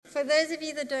For those of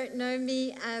you that don't know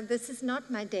me, this is not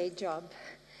my day job.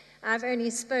 I've only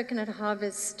spoken at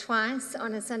Harvest twice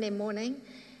on a Sunday morning,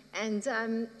 and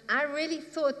I really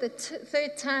thought the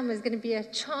third time was going to be a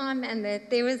charm and that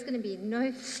there was going to be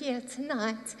no fear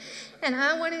tonight. And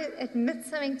I want to admit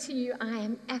something to you, I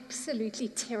am absolutely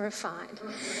terrified.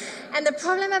 And the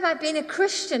problem about being a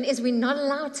Christian is we're not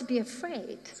allowed to be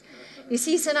afraid. You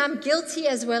see, so I'm guilty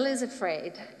as well as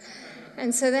afraid.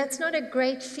 And so that's not a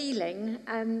great feeling.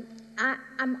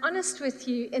 I'm honest with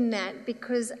you in that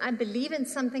because I believe in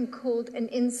something called an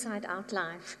inside-out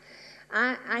life.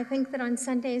 I think that on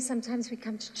Sundays, sometimes we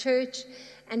come to church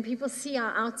and people see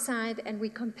our outside and we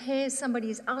compare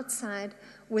somebody's outside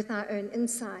with our own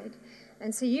inside.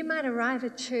 And so you might arrive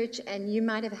at church and you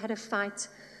might have had a fight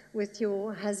with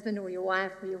your husband or your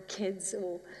wife or your kids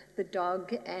or the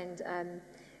dog, and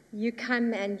you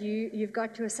come and you've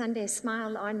got your Sunday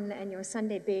smile on and your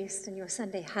Sunday best and your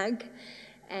Sunday hug,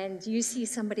 and you see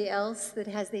somebody else that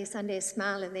has their Sunday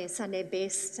smile and their Sunday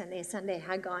best and their Sunday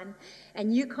hug on,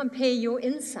 and you compare your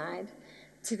inside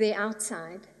to their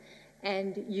outside,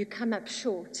 and you come up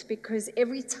short because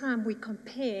every time we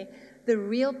compare the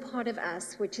real part of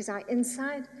us, which is our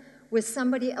inside, with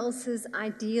somebody else's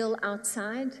ideal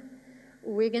outside,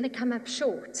 we're going to come up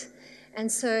short. And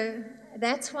so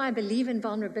that's why I believe in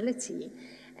vulnerability.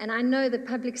 And I know that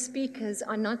public speakers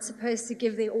are not supposed to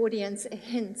give their audience a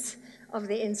hint of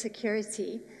their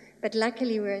insecurity. But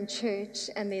luckily we're in church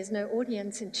and there's no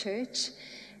audience in church.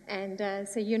 And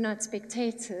so you're not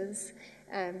spectators.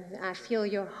 I feel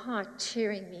your heart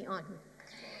cheering me on.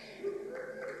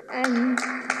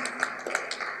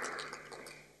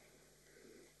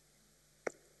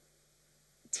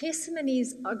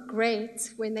 Testimonies are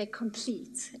great when they're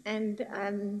complete. And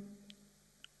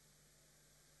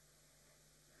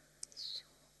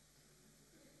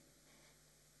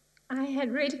I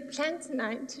had really planned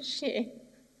tonight to share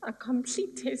a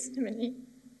complete testimony,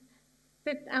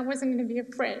 that I wasn't going to be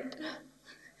afraid.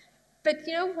 But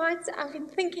you know what? I've been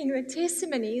thinking that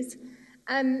testimonies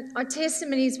are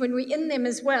testimonies when we're in them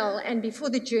as well and before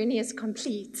the journey is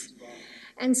complete.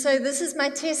 And so this is my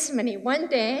testimony. One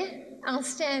day I'll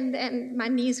stand and my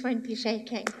knees won't be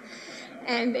shaking.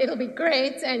 And it'll be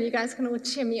great and you guys can all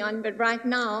cheer me on. But right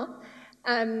now,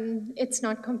 it's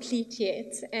not complete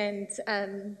yet. And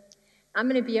I'm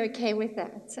going to be okay with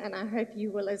that, and I hope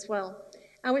you will as well.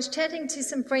 I was chatting to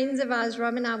some friends of ours.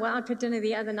 Rob and I were out for dinner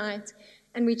the other night,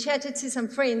 and we chatted to some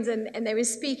friends, and they were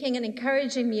speaking and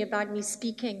encouraging me about me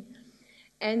speaking.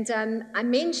 And I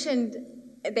mentioned,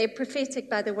 they're prophetic,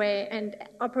 by the way, and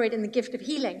operate in the gift of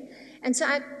healing. And so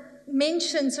I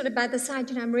mentioned sort of by the side,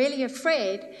 I'm really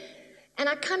afraid. And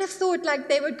I kind of thought like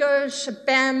they would go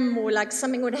shabam, or like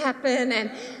something would happen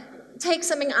and take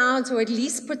something out, or at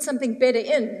least put something better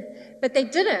in. But they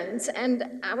didn't, and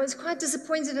I was quite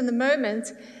disappointed in the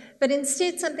moment. But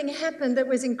instead, something happened that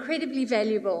was incredibly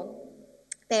valuable.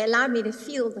 They allowed me to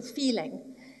feel the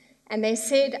feeling. And they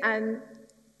said,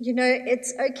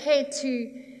 it's okay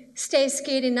to stay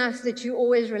scared enough that you're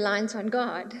always reliant on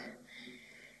God.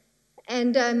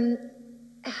 And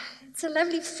it's a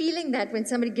lovely feeling that when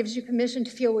somebody gives you permission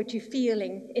to feel what you're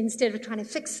feeling instead of trying to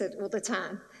fix it all the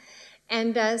time.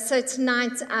 And so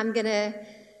tonight I'm going to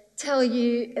tell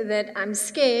you that I'm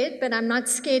scared, but I'm not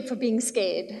scared for being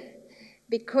scared,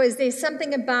 because there's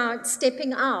something about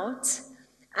stepping out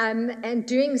and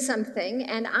doing something,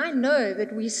 and I know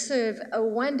that we serve a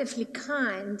wonderfully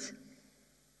kind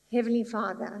Heavenly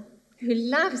Father who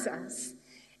loves us,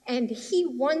 and He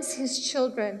wants His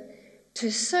children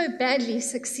to so badly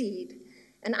succeed.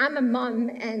 And I'm a mom,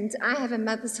 and I have a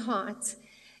mother's heart,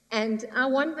 and I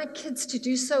want my kids to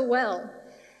do so well.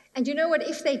 And you know what?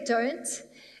 If they don't,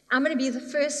 I'm going to be the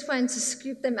first one to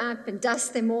scoop them up and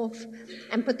dust them off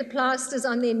and put the plasters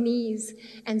on their knees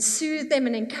and soothe them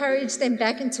and encourage them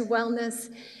back into wellness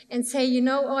and say, you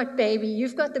know what, baby,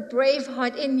 you've got the brave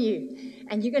heart in you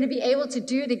and you're going to be able to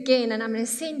do it again, and I'm going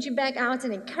to send you back out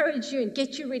and encourage you and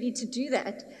get you ready to do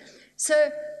that. So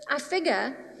I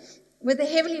figure with the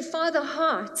Heavenly Father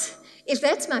heart, if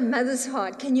that's my mother's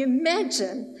heart, can you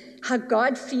imagine how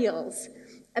God feels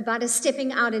about us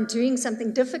stepping out and doing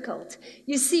something difficult?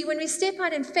 You see, when we step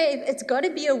out in faith, it's got to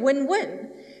be a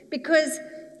win-win, because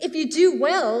if you do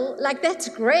well, like, that's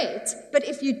great, but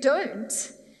if you don't,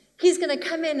 He's going to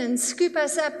come in and scoop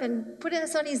us up and put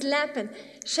us on His lap and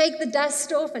shake the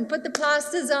dust off and put the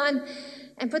plasters on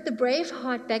and put the brave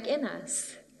heart back in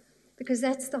us, because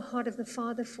that's the heart of the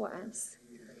Father for us.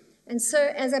 And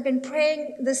so as I've been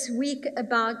praying this week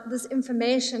about this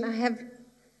information, I have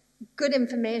good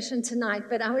information tonight,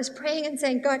 but I was praying and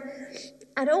saying, God,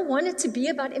 I don't want it to be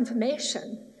about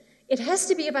information. It has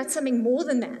to be about something more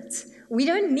than that. We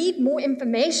don't need more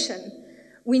information.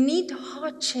 We need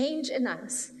heart change in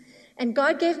us. And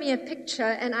God gave me a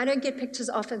picture, and I don't get pictures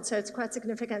often, so it's quite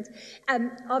significant,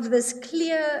 of this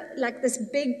clear, like this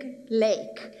big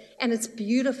lake. And it's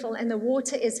beautiful, and the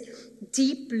water is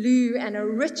deep blue and a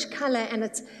rich color, and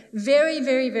it's very,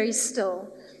 very, very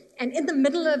still. And in the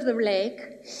middle of the lake,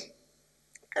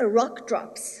 a rock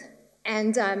drops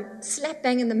and slap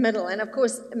bang in the middle. And of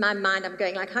course, in my mind, I'm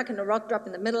going like, how can a rock drop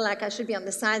in the middle? Like I should be on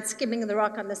the side, skimming the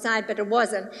rock on the side, but it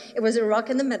wasn't. It was a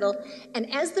rock in the middle.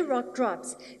 And as the rock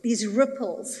drops, these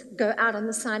ripples go out on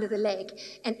the side of the lake.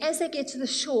 And as they get to the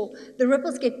shore, the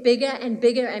ripples get bigger and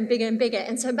bigger and bigger and bigger.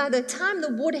 And so by the time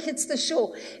the water hits the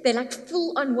shore, they're like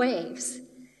full on waves.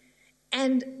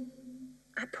 And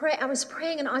I was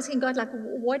praying and asking God, like,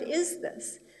 what is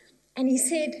this? And he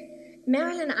said,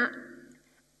 Marilyn,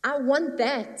 I want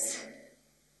that.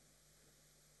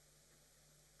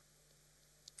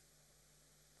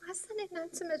 Why is Sunday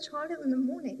night so much harder than the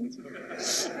morning?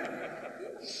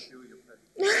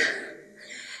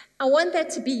 I want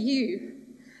that to be you.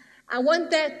 I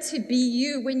want that to be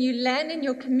you when you land in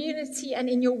your community and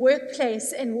in your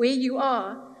workplace and where you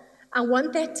are. I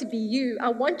want that to be you. I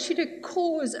want you to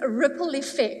cause a ripple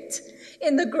effect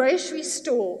in the grocery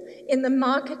store, in the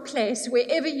marketplace,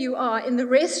 wherever you are, in the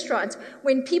restaurant,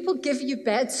 when people give you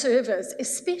bad service,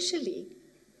 especially.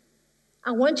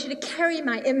 I want you to carry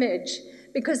my image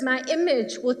because my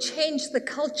image will change the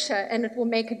culture and it will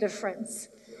make a difference.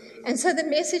 And so the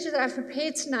message that I've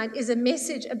prepared tonight is a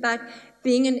message about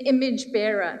being an image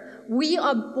bearer. We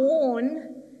are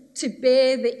born to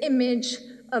bear the image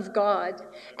of God,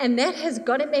 and that has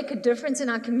got to make a difference in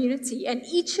our community. And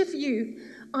each of you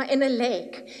are in a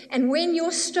lake, and when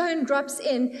your stone drops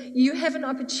in, you have an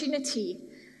opportunity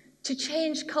to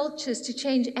change cultures, to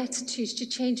change attitudes, to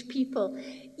change people,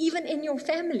 even in your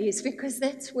families, because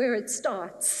that's where it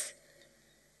starts,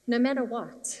 no matter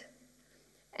what.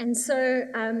 And so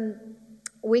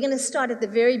we're going to start at the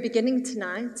very beginning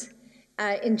tonight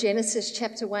in Genesis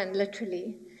chapter 1,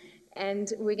 literally.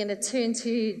 And we're going to turn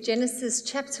to Genesis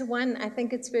chapter 1, I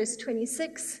think it's verse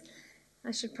 26.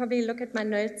 I should probably look at my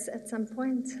notes at some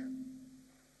point.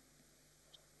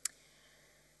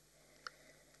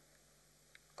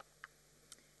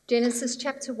 Genesis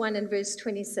chapter 1 and verse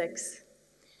 26.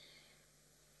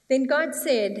 Then God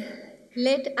said,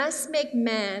 "Let us make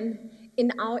man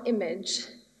in our image,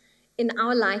 in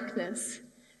our likeness,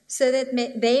 so that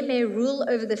they may rule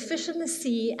over the fish in the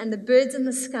sea and the birds in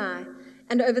the sky,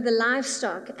 and over the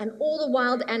livestock and all the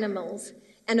wild animals,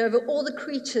 and over all the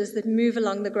creatures that move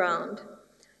along the ground."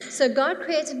 So God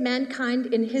created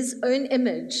mankind in his own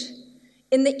image.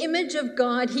 In the image of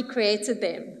God, he created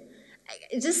them.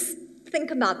 Just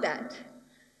think about that.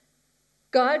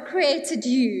 God created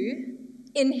you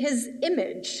in his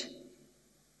image.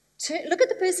 Look at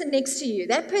the person next to you.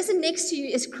 That person next to you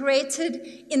is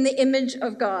created in the image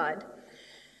of God.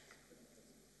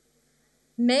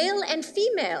 Male and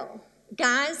female.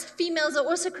 Guys, females are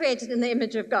also created in the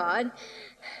image of God.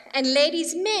 And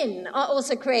ladies, men are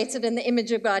also created in the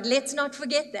image of God. Let's not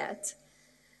forget that.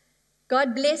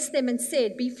 God blessed them and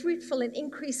said, "Be fruitful and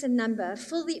increase in number,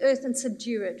 fill the earth and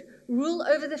subdue it, rule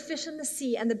over the fish in the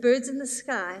sea and the birds in the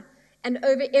sky, and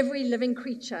over every living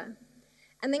creature."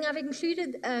 And then I've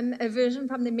included a version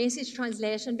from the Message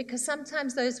translation because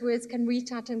sometimes those words can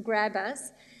reach out and grab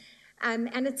us.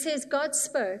 And it says, God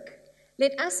spoke,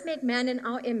 "Let us make man in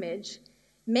our image,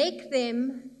 make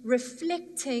them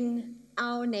reflecting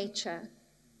our nature,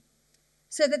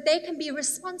 so that they can be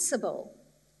responsible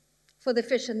for the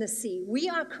fish in the sea." We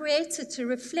are created to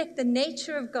reflect the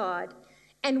nature of God,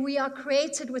 and we are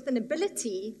created with an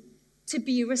ability to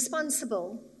be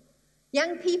responsible.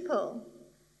 Young people,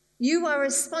 you are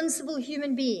responsible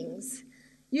human beings.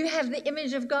 You have the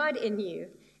image of God in you,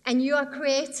 and you are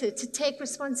created to take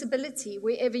responsibility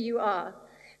wherever you are.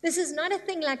 This is not a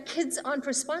thing like kids aren't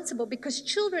responsible, because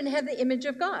children have the image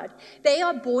of God. They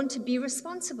are born to be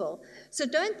responsible. So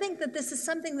don't think that this is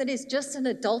something that is just an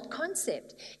adult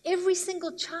concept. Every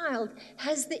single child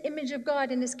has the image of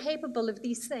God and is capable of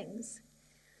these things.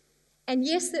 And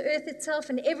yes, the earth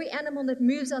itself and every animal that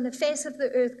moves on the face of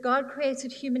the earth, God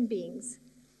created human beings.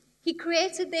 He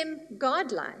created them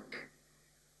godlike.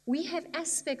 We have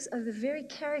aspects of the very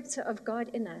character of God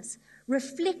in us,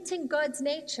 reflecting God's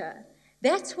nature.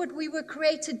 That's what we were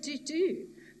created to do,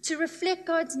 to reflect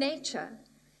God's nature.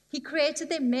 He created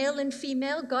them male and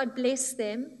female. God blessed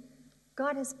them.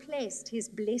 God has placed his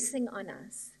blessing on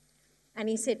us. And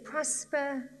he said,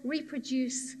 prosper,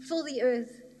 reproduce, fill the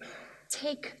earth,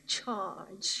 take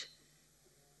charge.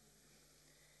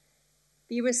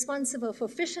 be responsible for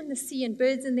fish in the sea and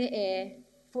birds in the air,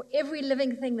 for every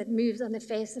living thing that moves on the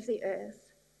face of the earth.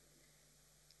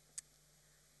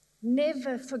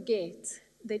 Never forget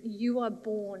that you are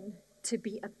born to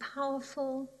be a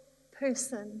powerful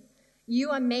person.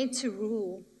 You are made to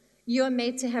rule. You are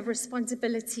made to have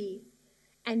responsibility.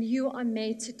 And you are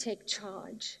made to take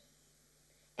charge.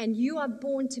 And you are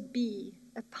born to be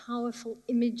a powerful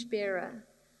image bearer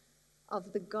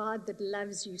of the God that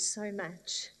loves you so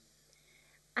much.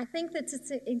 I think that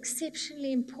it's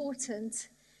exceptionally important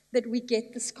that we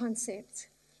get this concept.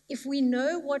 If we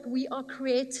know what we are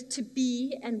created to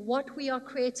be and what we are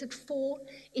created for,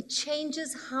 it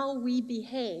changes how we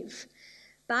behave.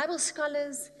 Bible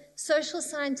scholars, social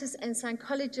scientists, and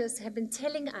psychologists have been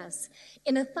telling us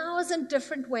in 1,000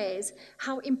 different ways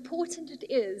how important it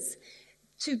is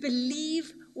to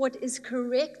believe what is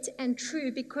correct and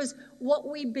true, because what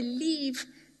we believe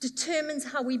determines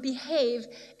how we behave,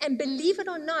 and believe it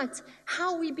or not,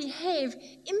 how we behave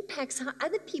impacts how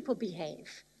other people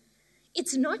behave.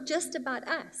 It's not just about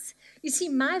us. You see,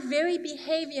 my very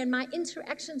behavior and my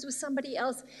interactions with somebody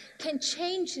else can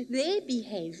change their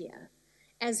behavior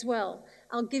as well.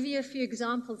 I'll give you a few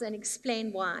examples and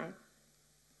explain why.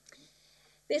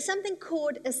 There's something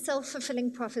called a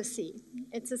self-fulfilling prophecy.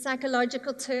 It's a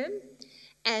psychological term,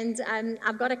 and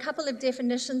I've got a couple of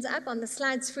definitions up on the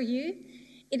slides for you.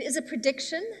 It is a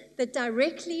prediction that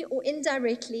directly or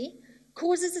indirectly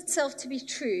causes itself to be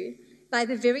true by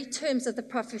the very terms of the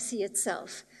prophecy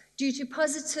itself, due to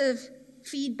positive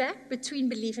feedback between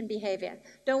belief and behavior.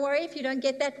 Don't worry, if you don't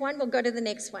get that one, we'll go to the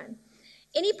next one.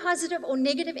 Any positive or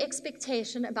negative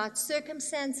expectation about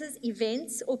circumstances,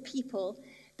 events, or people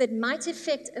that might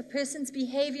affect a person's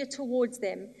behavior towards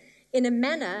them in a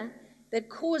manner that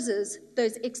causes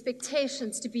those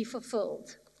expectations to be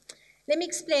fulfilled. Let me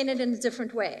explain it in a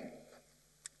different way.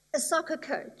 A soccer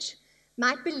coach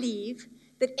might believe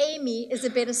that Amy is a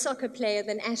better soccer player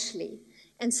than Ashley.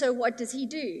 And so what does he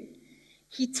do?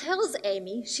 He tells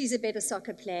Amy she's a better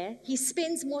soccer player. He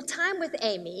spends more time with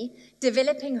Amy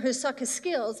developing her soccer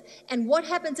skills. And what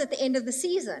happens at the end of the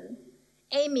season?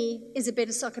 Amy is a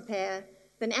better soccer player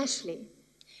than Ashley.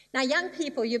 Now, young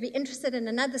people, you'll be interested in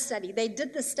another study. They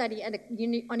did this study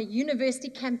on a university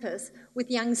campus with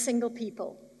young single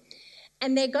people.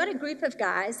 And they got a group of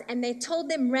guys, and they told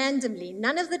them randomly,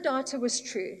 none of the data was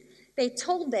true. They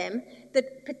told them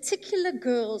that particular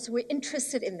girls were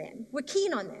interested in them, were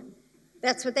keen on them.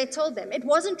 That's what they told them. It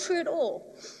wasn't true at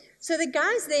all. So the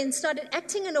guys then started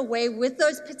acting in a way with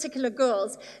those particular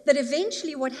girls that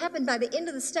eventually what happened by the end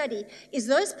of the study is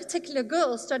those particular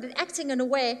girls started acting in a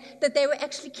way that they were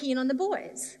actually keen on the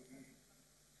boys.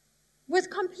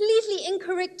 With completely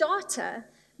incorrect data,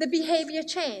 the behavior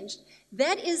changed.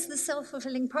 That is the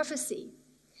self-fulfilling prophecy.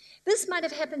 This might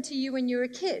have happened to you when you were a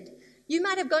kid. You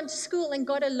might have gone to school and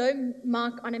got a low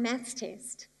mark on a maths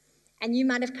test. And you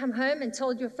might have come home and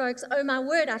told your folks, oh my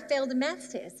word, I failed a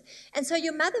maths test. And so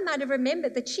your mother might have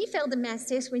remembered that she failed a maths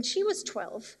test when she was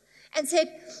 12 and said,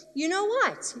 you know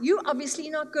what, you're obviously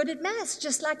not good at maths,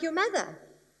 just like your mother.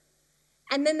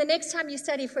 And then the next time you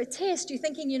study for a test, you're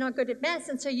thinking you're not good at maths,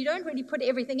 and so you don't really put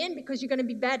everything in because you're going to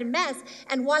be bad in maths.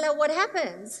 And voila, what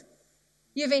happens?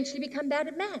 You eventually become bad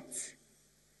at maths.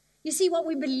 You see, what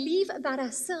we believe about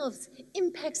ourselves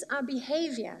impacts our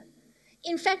behavior.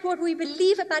 In fact, what we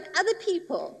believe about other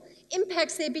people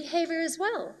impacts their behavior as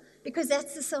well, because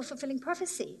that's the self-fulfilling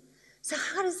prophecy. So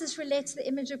how does this relate to the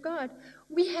image of God?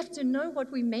 We have to know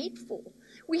what we're made for.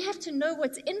 We have to know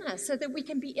what's in us so that we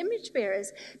can be image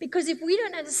bearers, because if we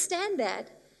don't understand that,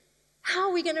 how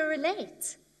are we going to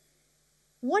relate?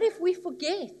 What if we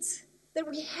forget that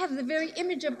we have the very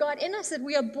image of God in us, that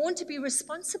we are born to be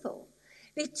responsible?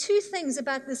 There are two things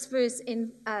about this verse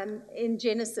in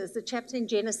Genesis, the chapter in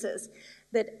Genesis,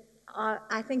 that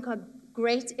I think are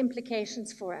great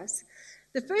implications for us.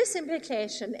 The first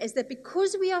implication is that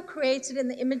because we are created in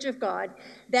the image of God,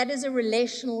 that is a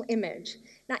relational image.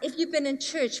 Now, if you've been in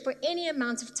church for any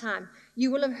amount of time,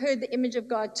 you will have heard the image of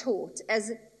God taught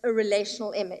as a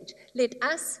relational image. Let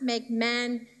us make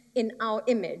man in our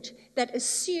image. That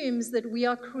assumes that we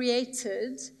are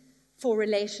created for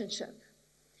relationship.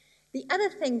 The other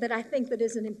thing that I think that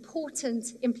is an important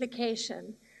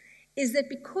implication is that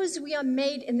because we are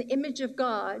made in the image of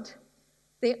God,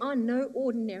 there are no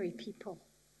ordinary people.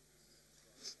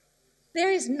 There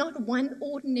is not one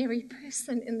ordinary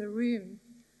person in the room.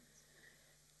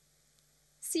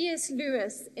 C.S.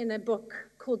 Lewis, in a book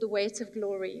called The Weight of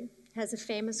Glory, has a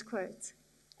famous quote,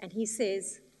 and he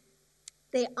says,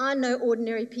 "There are no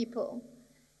ordinary people.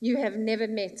 You have never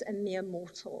met a mere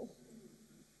mortal."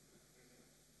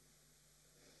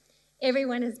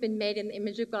 Everyone has been made in the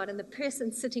image of God, and the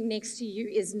person sitting next to you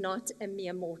is not a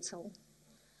mere mortal.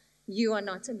 You are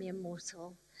not a mere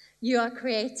mortal. You are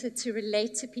created to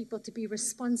relate to people, to be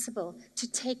responsible,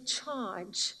 to take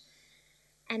charge.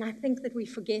 And I think that we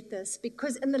forget this,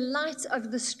 because in the light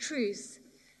of this truth,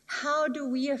 how do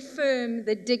we affirm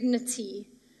the dignity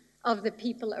of the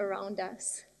people around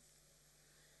us?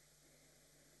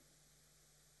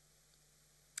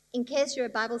 In case you're a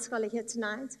Bible scholar here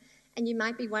tonight, and you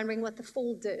might be wondering what the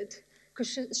fall did,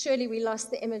 because surely we lost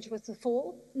the image with the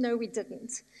fall. No, we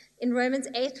didn't. In Romans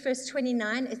 8, verse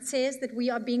 29, it says that we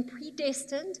are being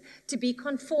predestined to be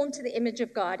conformed to the image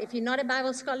of God. If you're not a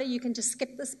Bible scholar, you can just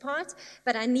skip this part,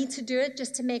 but I need to do it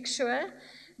just to make sure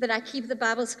that I keep the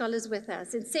Bible scholars with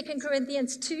us. In 2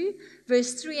 Corinthians 2,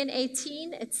 verse 3 and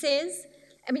 18, it says,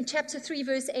 chapter 3,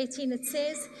 verse 18, it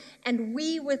says, "And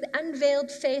we with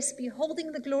unveiled face,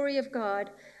 beholding the glory of God,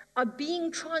 are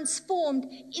being transformed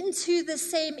into the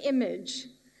same image."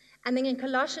 And then in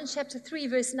Colossians chapter 3,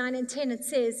 verse 9 and 10, it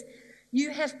says,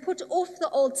 "You have put off the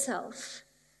old self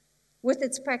with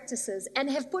its practices and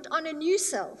have put on a new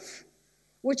self,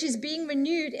 which is being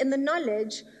renewed in the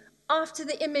knowledge after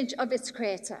the image of its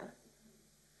creator."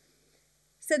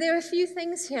 So there are a few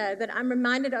things here that I'm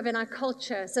reminded of in our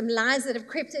culture, some lies that have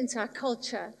crept into our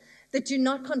culture that do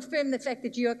not confirm the fact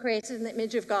that you are created in the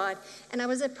image of God. And I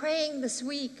was praying this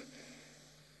week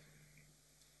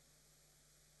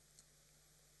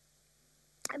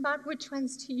about which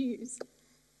ones to use.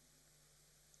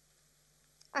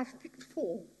 I've picked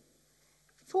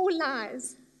four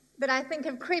lies that I think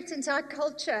have crept into our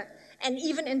culture and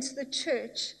even into the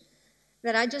church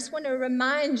that I just want to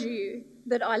remind you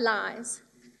that are lies.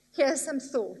 Here are some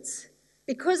thoughts.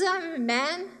 Because I'm a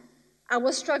man, I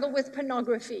will struggle with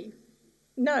pornography.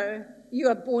 No, you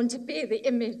are born to bear the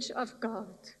image of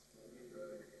God.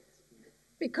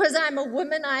 Because I'm a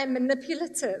woman, I am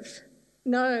manipulative.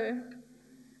 No.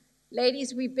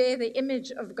 Ladies, we bear the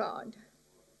image of God.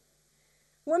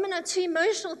 Women are too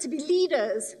emotional to be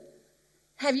leaders.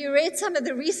 Have you read some of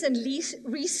the recent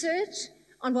research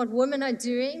on what women are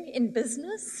doing in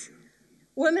business?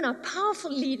 Women are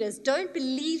powerful leaders. Don't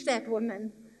believe that,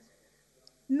 women.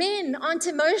 Men aren't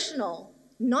emotional.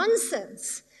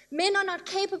 Nonsense. Men are not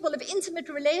capable of intimate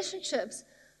relationships.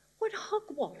 What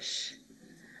hogwash.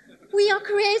 We are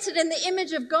created in the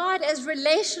image of God as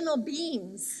relational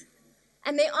beings,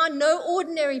 and there are no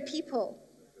ordinary people.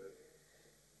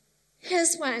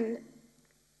 Here's one.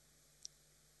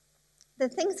 The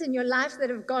things in your life that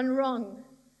have gone wrong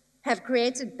have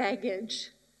created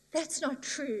baggage. That's not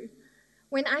true.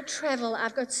 When I travel,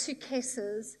 I've got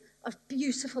suitcases of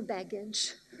beautiful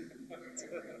baggage.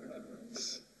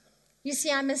 You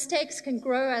see, our mistakes can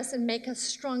grow us and make us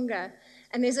stronger.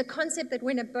 And there's a concept that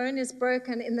when a bone is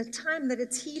broken, in the time that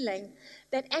it's healing,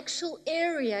 that actual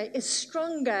area is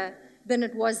stronger than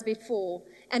it was before.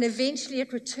 And eventually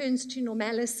it returns to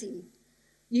normalcy.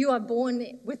 You are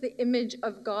born with the image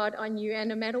of God on you. And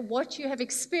no matter what you have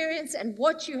experienced and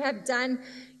what you have done,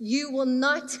 you will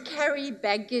not carry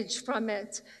baggage from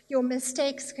it. Your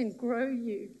mistakes can grow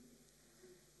you.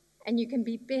 And you can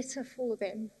be better for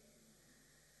them.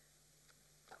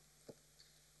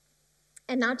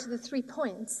 And now to the 3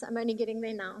 points. I'm only getting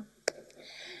there now.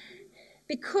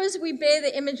 Because we bear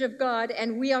the image of God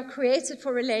and we are created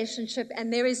for relationship,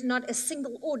 and there is not a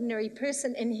single ordinary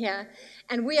person in here,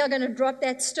 and we are going to drop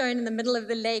that stone in the middle of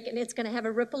the lake, and it's going to have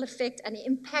a ripple effect and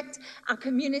impact our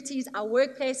communities, our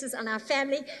workplaces, and our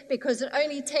family, because it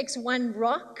only takes one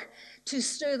rock to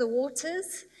stir the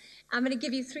waters. I'm going to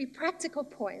give you 3 practical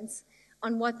points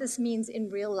on what this means in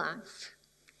real life.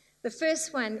 The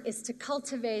first one is to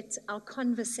cultivate our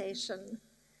conversation.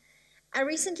 I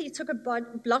recently took a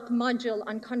block module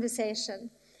on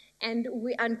conversation and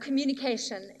on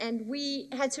communication, and we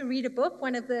had to read a book.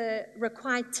 One of the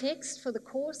required texts for the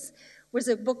course was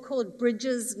a book called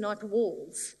Bridges, Not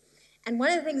Walls. And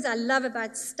one of the things I love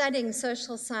about studying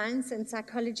social science and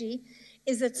psychology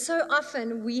is that so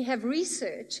often we have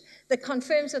research that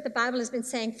confirms what the Bible has been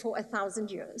saying for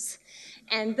 1,000 years.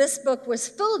 And this book was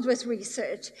filled with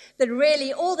research that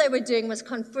really all they were doing was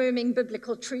confirming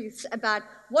biblical truths about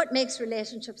what makes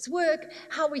relationships work,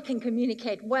 how we can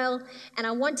communicate well. And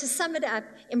I want to sum it up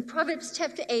in Proverbs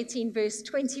chapter 18, verse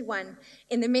 21.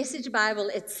 In the Message Bible,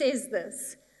 it says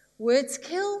this: "Words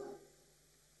kill,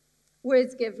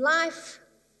 words give life.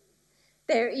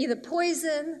 They're either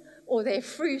poison or they're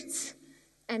fruit,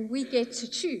 and we get to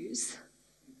choose."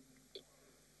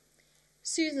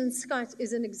 Susan Scott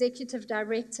is an executive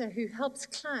director who helps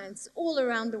clients all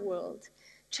around the world,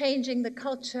 changing the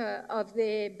culture of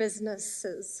their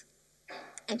businesses.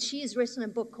 And she has written a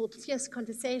book called Fierce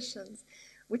Conversations,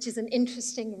 which is an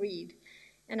interesting read.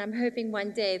 And I'm hoping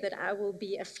one day that I will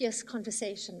be a fierce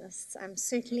conversationalist. I'm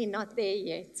certainly not there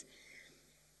yet.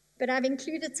 But I've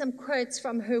included some quotes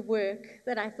from her work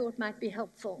that I thought might be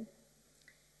helpful.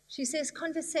 She says,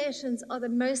 conversations are the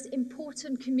most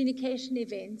important communication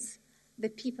events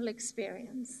that people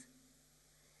experience.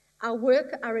 Our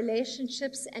work, our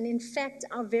relationships, and in fact,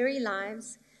 our very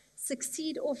lives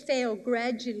succeed or fail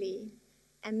gradually,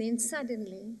 and then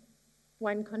suddenly,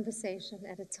 one conversation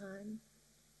at a time.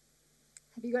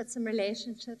 Have you got some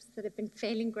relationships that have been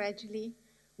failing gradually,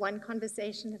 one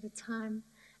conversation at a time,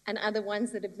 and other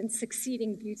ones that have been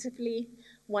succeeding beautifully,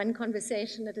 one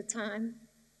conversation at a time?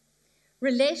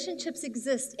 Relationships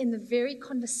exist in the very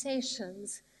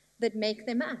conversations that make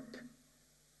them up.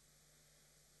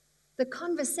 The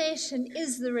conversation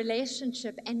is the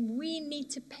relationship, and we need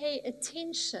to pay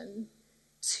attention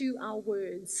to our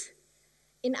words.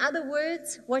 In other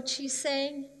words, what she's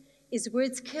saying is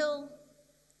words kill,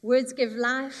 words give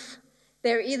life.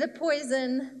 They're either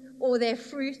poison or they're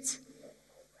fruit.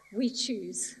 We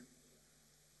choose.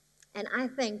 And I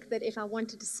think that if I want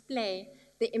to display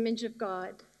the image of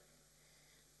God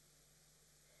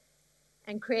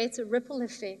and create a ripple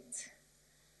effect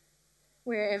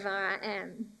wherever I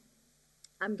am,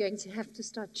 I'm going to have to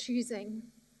start choosing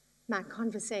my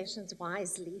conversations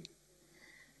wisely,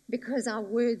 because our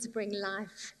words bring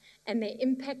life and they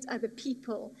impact other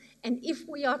people. And if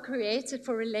we are created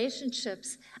for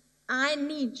relationships, I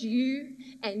need you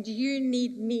and you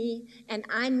need me, and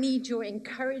I need your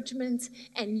encouragement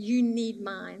and you need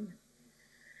mine.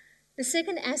 The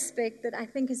second aspect that I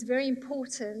think is very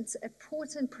important,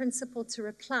 important principle to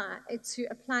apply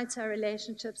to our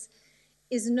relationships,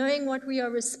 is knowing what we are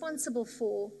responsible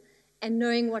for and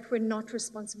knowing what we're not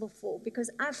responsible for. Because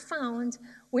I've found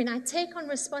when I take on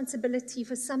responsibility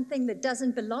for something that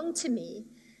doesn't belong to me,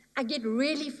 I get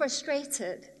really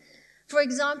frustrated. For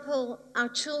example, our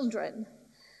children.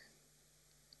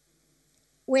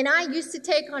 When I used to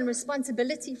take on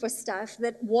responsibility for stuff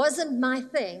that wasn't my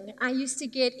thing, I used to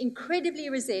get incredibly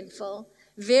resentful,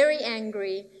 very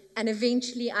angry, and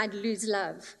eventually I'd lose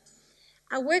love.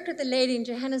 I worked with a lady in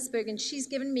Johannesburg, and she's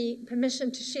given me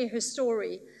permission to share her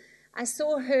story. I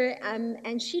saw her,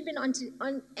 and she'd been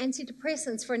on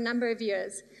antidepressants for a number of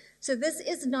years. So this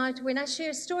is not, when I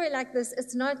share a story like this,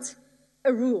 it's not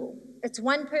a rule. It's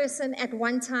one person at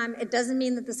one time. It doesn't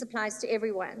mean that this applies to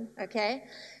everyone, okay?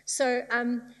 So,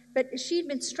 but she'd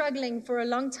been struggling for a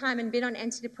long time and been on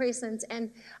antidepressants.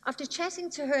 And after chatting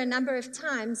to her a number of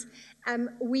times,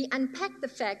 we unpacked the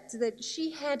fact that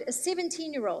she had a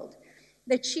 17-year-old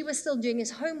that she was still doing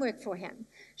his homework for him.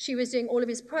 She was doing all of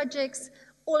his projects,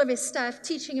 all of his stuff,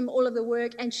 teaching him all of the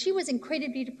work, and she was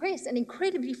incredibly depressed and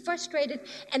incredibly frustrated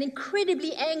and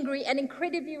incredibly angry and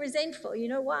incredibly resentful. You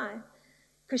know why?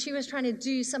 Because she was trying to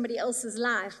do somebody else's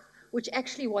life, which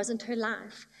actually wasn't her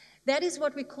life. That is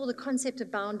what we call the concept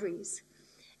of boundaries.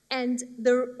 And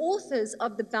the authors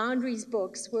of the Boundaries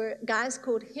books were guys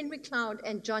called Henry Cloud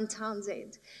and John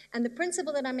Townsend. And the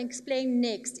principle that I'm explaining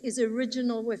next is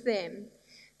original with them.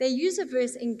 They use a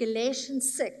verse in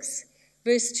Galatians 6,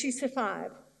 verse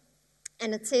 2-5.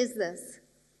 And it says this: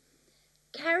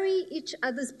 "Carry each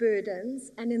other's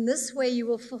burdens, and in this way you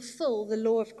will fulfill the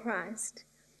law of Christ.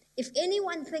 If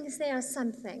anyone thinks they are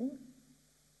something,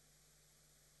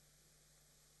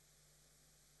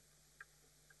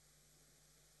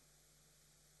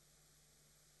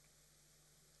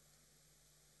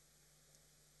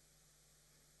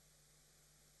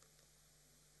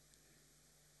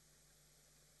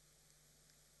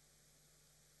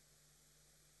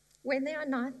 when they are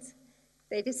not,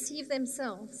 they deceive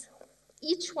themselves.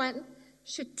 Each one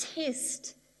should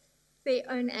test their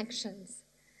own actions.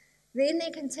 Then they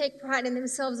can take pride in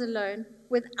themselves alone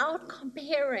without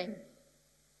comparing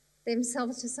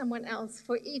themselves to someone else,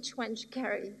 for each one should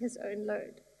carry his own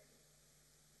load."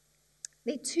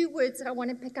 There are two words that I want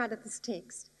to pick out of this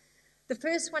text. The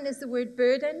first one is the word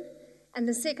burden, and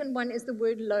the second one is the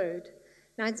word load.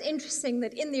 Now, it's interesting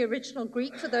that in the original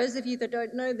Greek, for those of you that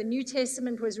don't know, the New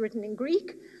Testament was written in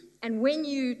Greek, and when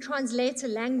you translate a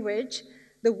language,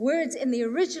 the words in the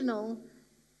original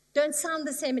don't sound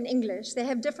the same in English. They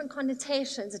have different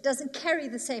connotations. It doesn't carry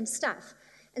the same stuff.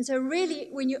 And so really,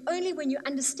 when you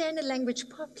understand a language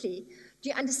properly, do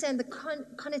you understand the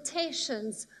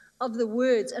connotations of the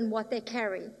words and what they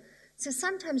carry. So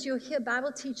sometimes you'll hear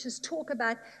Bible teachers talk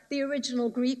about the original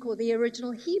Greek or the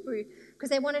original Hebrew because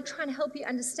they want to try and help you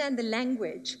understand the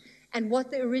language and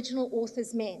what the original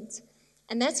authors meant.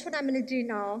 And that's what I'm going to do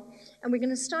now. And we're going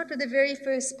to start with the very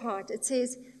first part. It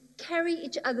says, carry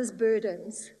each other's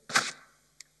burdens.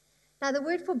 Now, the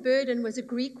word for burden was a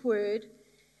Greek word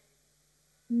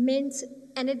meant,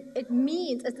 and it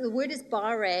means, the word is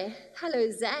bare. Hello,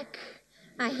 Zach.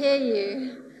 I hear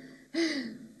you.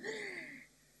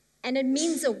 And it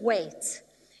means a weight.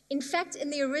 In fact, in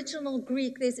the original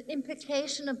Greek, there's an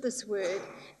implication of this word,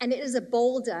 and it is a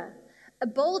boulder. A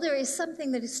boulder is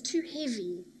something that is too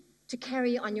heavy to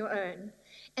carry on your own.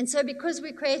 And so because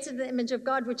we created the image of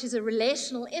God, which is a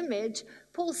relational image,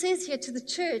 Paul says here to the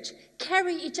church,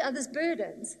 carry each other's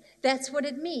burdens. That's what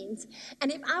it means.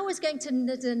 And if I was going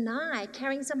to deny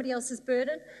carrying somebody else's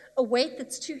burden, a weight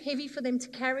that's too heavy for them to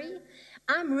carry,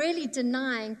 I'm really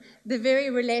denying the very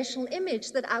relational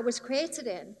image that I was created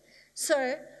in.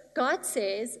 So God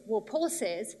says, well, Paul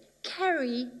says,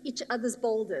 carry each other's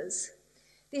boulders.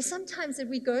 There's sometimes that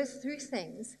we go through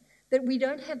things that we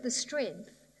don't have the strength,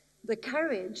 the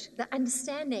courage, the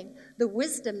understanding, the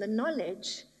wisdom, the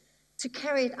knowledge to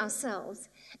carry it ourselves.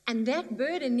 And that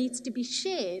burden needs to be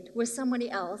shared with somebody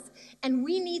else, and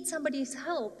we need somebody's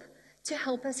help to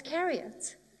help us carry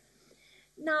it.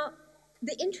 Now,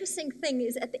 the interesting thing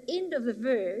is at the end of the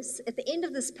verse, at the end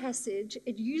of this passage,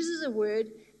 it uses a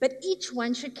word, but each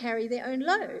one should carry their own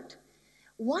load.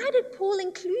 Why did Paul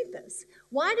include this?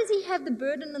 Why does he have the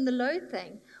burden and the load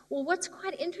thing? Well, what's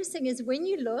quite interesting is when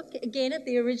you look again at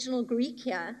the original Greek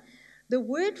here, the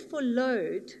word for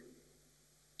load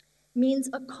means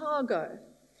a cargo.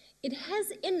 It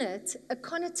has in it a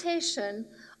connotation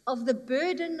of the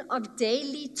burden of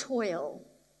daily toil.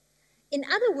 In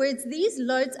other words, these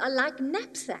loads are like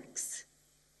knapsacks.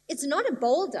 It's not a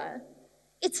boulder.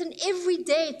 It's an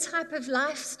everyday type of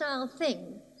lifestyle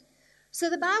thing. So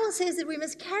the Bible says that we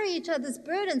must carry each other's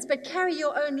burdens, but carry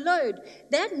your own load.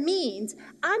 That means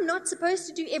I'm not supposed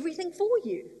to do everything for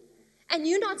you. And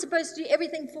you're not supposed to do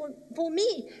everything for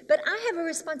me. But I have a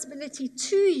responsibility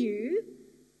to you,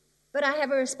 but I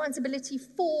have a responsibility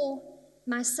for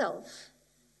myself.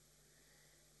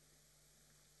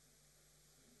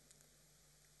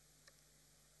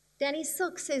 Danny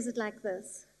Silk says it like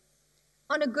this: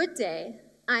 on a good day,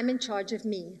 I'm in charge of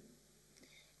me.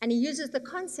 And he uses the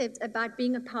concept about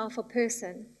being a powerful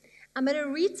person. I'm going to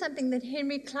read something that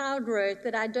Henry Cloud wrote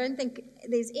that I don't think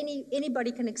there's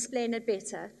anybody can explain it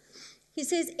better. He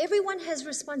says, everyone has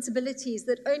responsibilities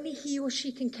that only he or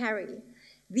she can carry.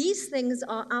 These things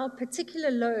are our particular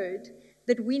load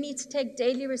that we need to take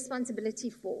daily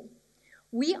responsibility for.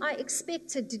 We are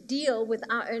expected to deal with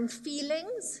our own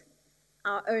feelings,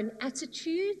 our own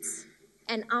attitudes,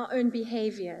 and our own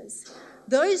behaviors.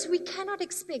 Those we cannot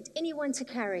expect anyone to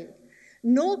carry,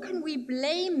 nor can we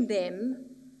blame them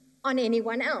on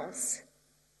anyone else.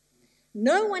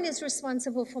 No one is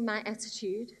responsible for my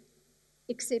attitude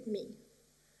except me.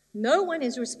 No one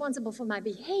is responsible for my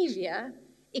behavior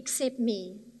except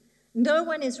me. No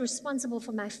one is responsible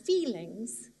for my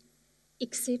feelings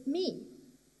except me.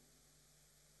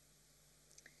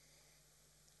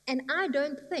 And I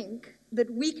don't think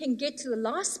that we can get to the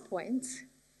last point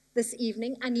this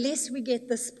evening unless we get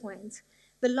this point.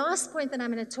 The last point that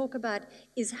I'm going to talk about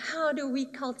is how do we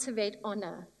cultivate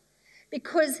honor?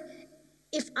 Because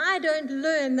if I don't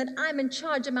learn that I'm in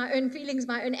charge of my own feelings,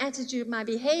 my own attitude, my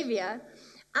behavior,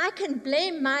 I can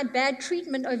blame my bad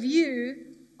treatment of you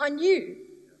on you.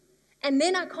 And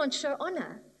then I can't show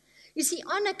honor. You see,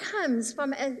 honor comes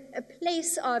from a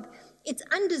place of it's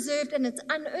undeserved and it's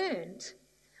unearned.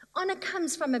 Honor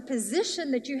comes from a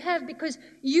position that you have because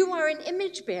you are an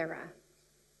image bearer.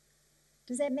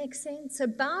 Does that make sense? So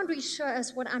boundaries show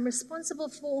us what I'm responsible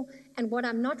for and what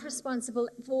I'm not responsible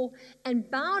for,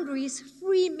 and boundaries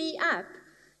free me up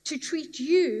to treat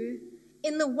you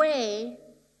in the way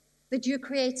that you're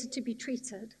created to be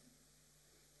treated.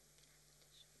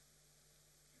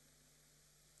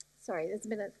 Sorry, there's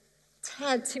been a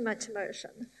tad too much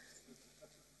emotion.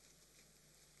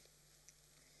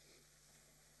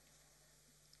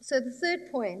 So the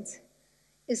third point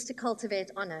is to cultivate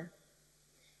honor.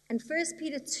 And 1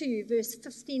 Peter 2, verse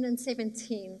 15 and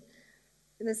 17,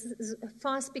 this is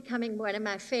fast becoming one of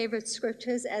my favorite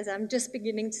scriptures as I'm just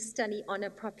beginning to study honor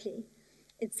properly.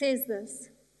 It says this: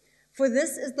 for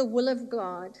this is the will of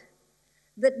God,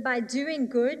 that by doing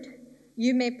good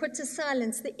you may put to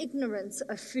silence the ignorance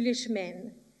of foolish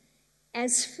men,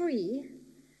 as free,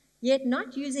 yet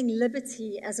not using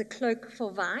liberty as a cloak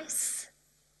for vice.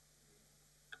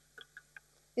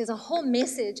 There's a whole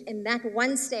message in that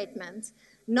one statement.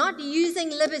 Not using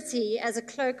liberty as a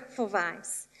cloak for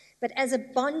vice, but as a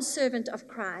bondservant of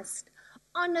Christ.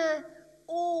 Honor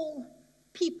all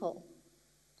people.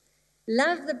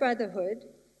 Love the brotherhood,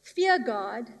 fear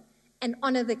God, and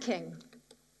honor the king.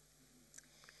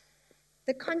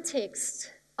 The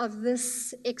context of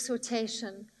this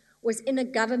exhortation was in a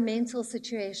governmental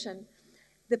situation.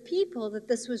 the people that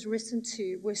this was written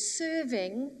to were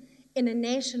serving in a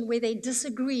nation where they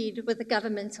disagreed with the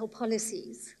governmental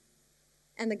policies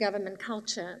and the government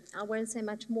culture. I won't say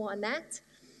much more on that.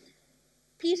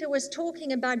 Peter was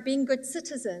talking about being good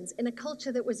citizens in a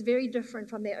culture that was very different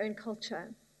from their own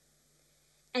culture.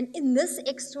 And this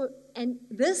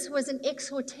was an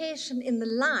exhortation in the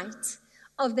light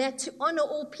of that to honor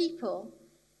all people,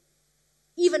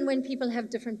 even when people have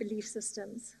different belief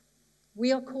systems.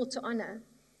 We are called to honor.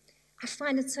 I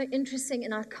find it so interesting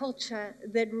in our culture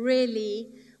that really,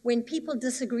 when people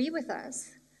disagree with us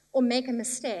or make a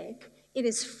mistake, it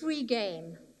is free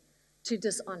game to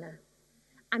dishonor.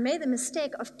 I made the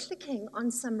mistake of clicking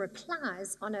on some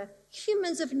replies on a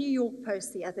Humans of New York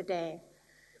post the other day.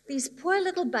 These poor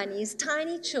little bunnies,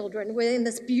 tiny children, were in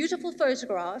this beautiful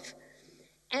photograph,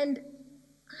 and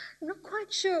I'm not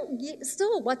quite sure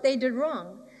still what they did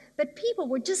wrong, but people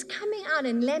were just coming out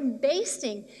and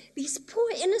lambasting these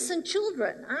poor innocent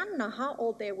children. I don't know how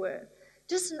old they were.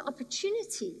 Just an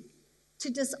opportunity to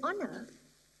dishonor.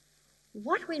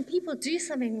 What when people do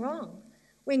something wrong?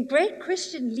 When great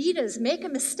Christian leaders make a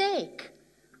mistake,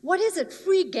 what is it,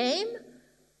 free game?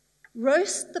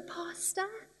 Roast the pastor?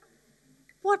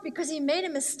 What, because he made a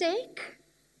mistake?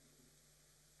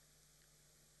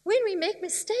 When we make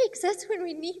mistakes, that's when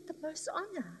we need the most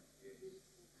honor.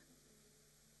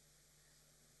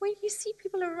 When you see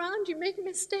people around you make a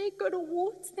mistake, go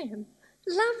towards them.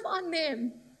 Love on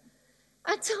them.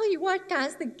 I tell you what,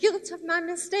 guys, the guilt of my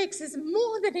mistakes is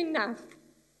more than enough.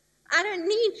 I don't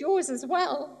need yours as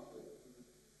well.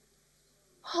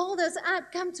 Hold us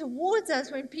up, come towards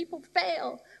us when people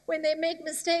fail, when they make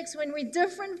mistakes, when we're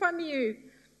different from you.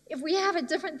 If we have a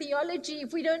different theology,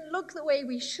 if we don't look the way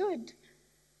we should,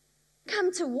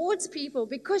 come towards people,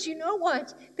 because you know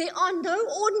what? There are no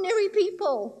ordinary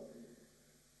people.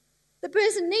 The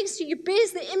person next to you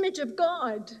bears the image of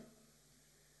God.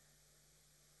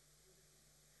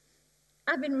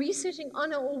 I've been researching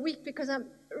honor all week because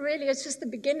it's just the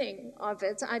beginning of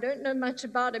it. I don't know much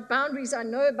about it. Boundaries I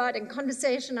know about, and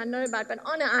conversation I know about, but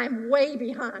honor I'm way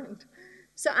behind.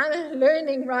 So I'm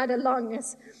learning right along.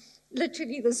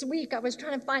 Literally this week I was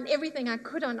trying to find everything I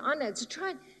could on honor to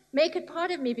try and make it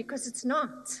part of me, because it's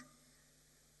not.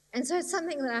 And so it's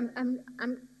something that I'm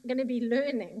going to be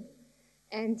learning.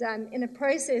 And in a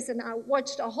process, and I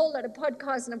watched a whole lot of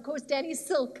podcasts, and of course Danny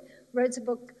Silk wrote a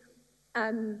book,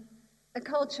 A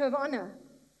Culture of Honor.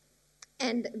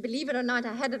 And believe it or not,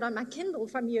 I had it on my Kindle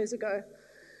from years ago.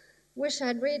 Wish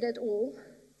I'd read it all.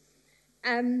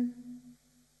 And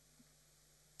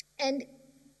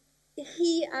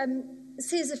he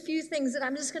says a few things that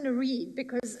I'm just going to read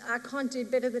because I can't do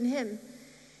it better than him.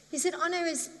 He said, honor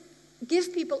is,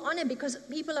 give people honor because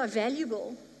people are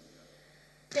valuable.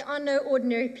 There are no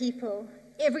ordinary people.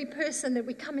 Every person that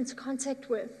we come into contact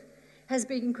with has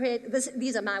been created.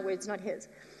 These are my words, not his.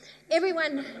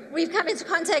 Everyone we've come into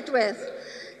contact with,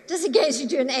 just in case you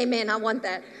do an amen, I want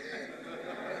that,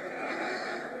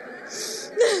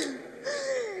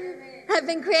 have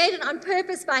been created on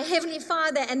purpose by Heavenly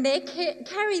Father, and they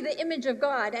carry the image of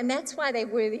God, and that's why they're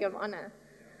worthy of honor.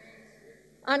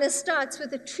 Honor starts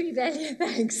with the true value,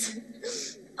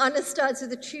 thanks. Honor starts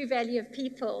with the true value of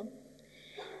people.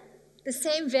 The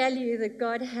same value that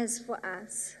God has for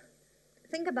us.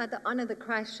 Think about the honor that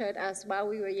Christ showed us while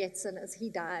we were yet sinners. He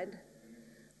died.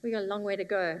 We got a long way to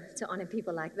go to honor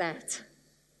people like that.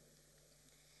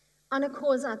 Honor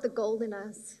calls out the gold in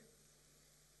us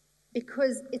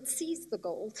because it sees the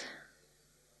gold.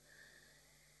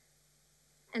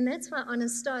 And that's why honor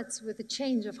starts with a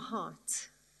change of heart.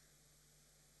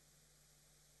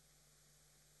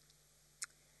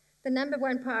 The number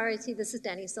one priority, this is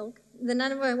Danny Silk, the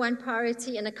number one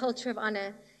priority in a culture of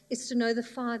honor is to know the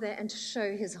Father and to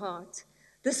show his heart.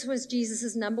 This was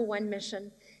Jesus' number one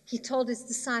mission. He told his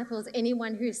disciples,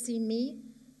 anyone who has seen me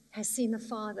has seen the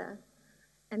Father.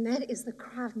 And that is the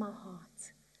cry of my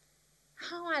heart.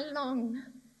 How I long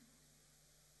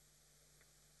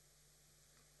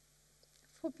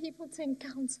for people to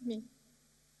encounter me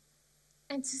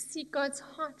and to see God's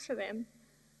heart for them,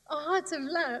 a heart of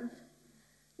love.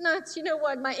 Not, you know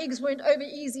what, my eggs weren't over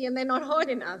easy and they're not hard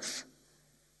enough.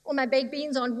 Or my baked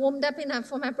beans aren't warmed up enough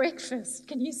for my breakfast.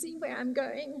 Can you see where I'm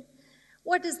going?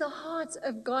 What does the heart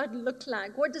of God look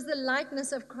like? What does the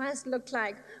likeness of Christ look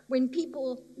like when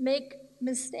people make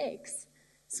mistakes?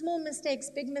 Small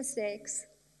mistakes, big mistakes.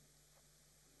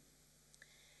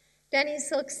 Danny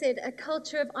Silk said, a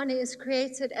culture of honor is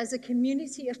created as a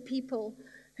community of people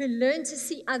who learn to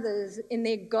see others in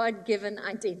their God-given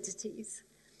identities.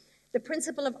 The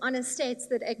principle of honor states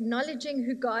that acknowledging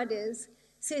who God is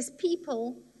says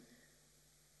people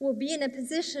will be in a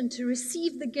position to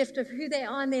receive the gift of who they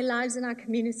are in their lives and our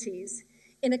communities.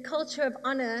 In a culture of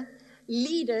honor,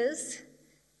 leaders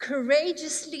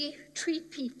courageously treat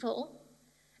people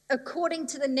according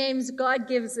to the names God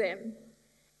gives them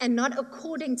and not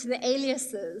according to the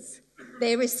aliases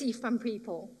they receive from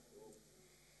people.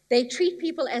 They treat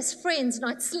people as friends,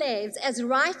 not slaves, as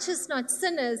righteous, not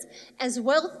sinners, as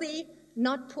wealthy,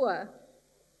 not poor.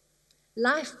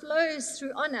 Life flows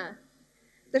through honor.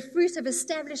 The fruit of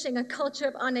establishing a culture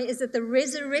of honor is that the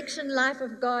resurrection life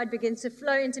of God begins to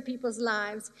flow into people's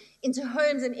lives, into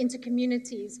homes and into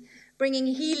communities, bringing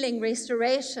healing,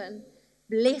 restoration,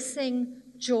 blessing,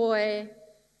 joy,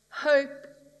 hope,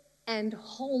 and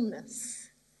wholeness.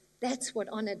 That's what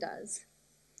honor does.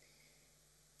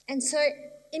 And so,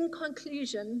 in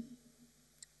conclusion,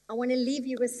 I want to leave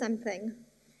you with something.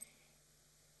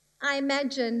 I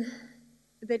imagine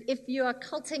that if you are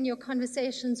cultivating your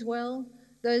conversations well,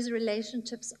 those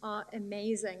relationships are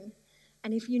amazing.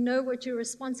 And if you know what you're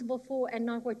responsible for and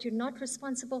not what you're not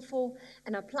responsible for,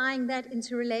 and applying that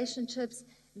into relationships,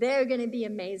 they're going to be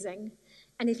amazing.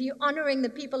 And if you're honoring the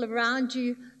people around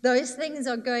you, those things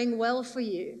are going well for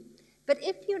you. But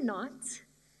if you're not,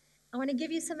 I want to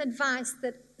give you some advice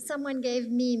that someone gave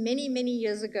me many, many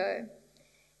years ago.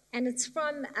 And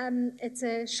it's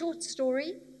a short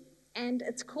story, and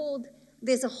it's called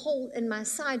There's a Hole in My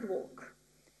Sidewalk.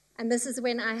 And this is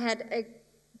when I had a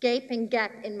gaping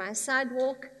gap in my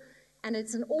sidewalk, and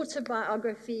it's an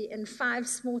autobiography in 5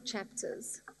 small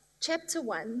chapters. Chapter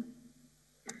 1,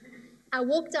 I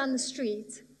walk down the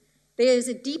street. There is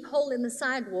a deep hole in the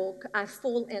sidewalk. I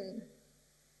fall in.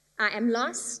 I am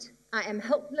lost. I am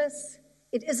helpless.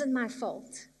 It isn't my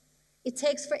fault. It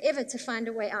takes forever to find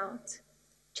a way out.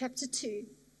 Chapter 2,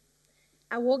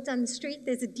 I walk down the street.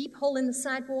 There's a deep hole in the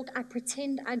sidewalk. I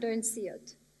pretend I don't see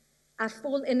it. I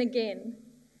fall in again.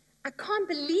 I can't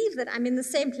believe that I'm in the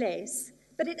same place,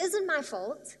 but it isn't my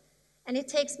fault, and it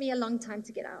takes me a long time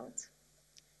to get out.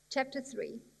 Chapter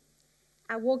 3,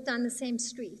 I walk down the same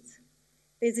street.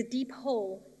 There's a deep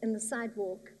hole in the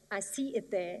sidewalk. I see it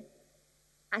there.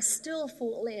 I still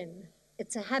fall in.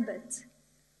 It's a habit,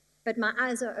 but my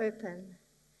eyes are open,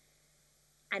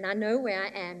 and I know where I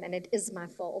am, and it is my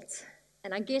fault,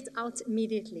 and I get out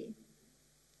immediately.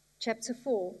 Chapter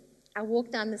 4, I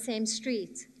walk down the same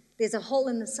street. There's a hole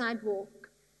in the sidewalk.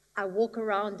 I walk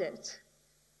around it.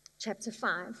 Chapter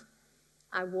 5,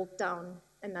 I walk down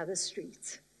another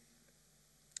street.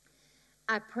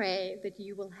 I pray that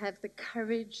you will have the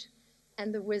courage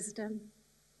and the wisdom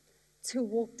to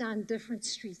walk down different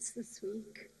streets this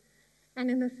week. And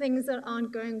in the things that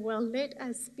aren't going well, let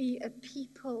us be a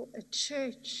people, a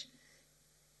church,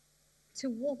 to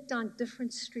walk down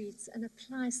different streets and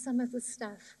apply some of the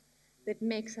stuff that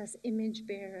makes us image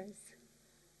bearers,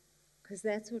 because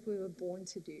that's what we were born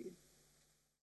to do.